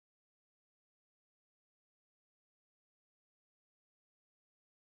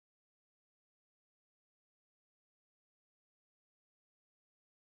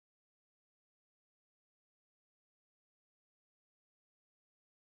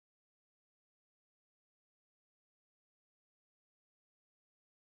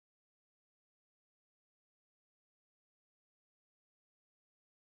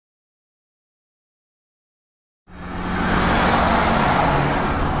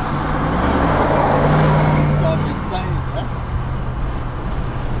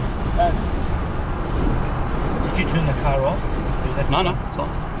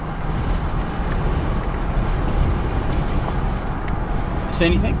see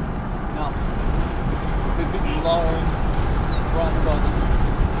anything? No. It's a bit low on the right side.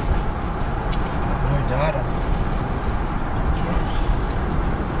 No data.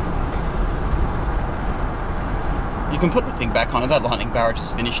 You can put the thing back on it. That lightning barrage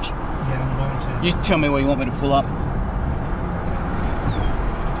is finished. Yeah, I'm going to. You tell me where you want me to pull up.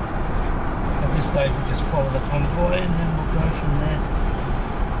 At this stage, we just follow the convoy and then we'll go from there.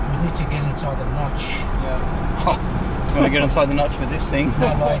 We need to get inside the notch. Yeah. Oh, you want to get inside the notch with this thing?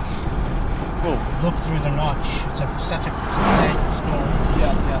 No, like, Oh. look through the notch. It's such a substantial storm.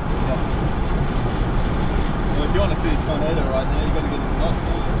 Yeah. Well, if you want to see a tornado right now, you've got to get in the notch,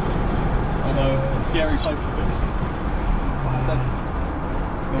 don't you? I know, a scary place to be.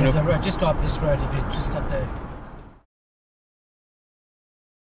 There's a road, just go up this road a bit, just up there.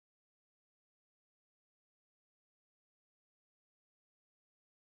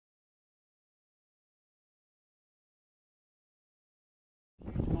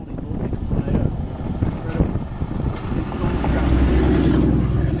 Multi-vortex tornado. Incredible. These storm tracks.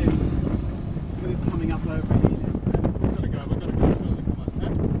 Look at this. Look at this coming up over here. We've got to go. Come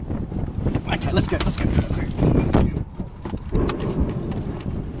on. Okay, let's go.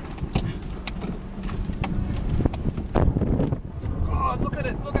 Oh, look at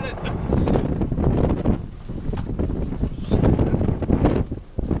it. Sorry,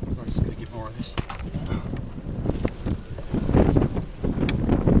 just got to get more of this.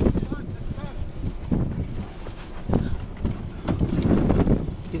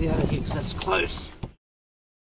 Get out of here because that's close.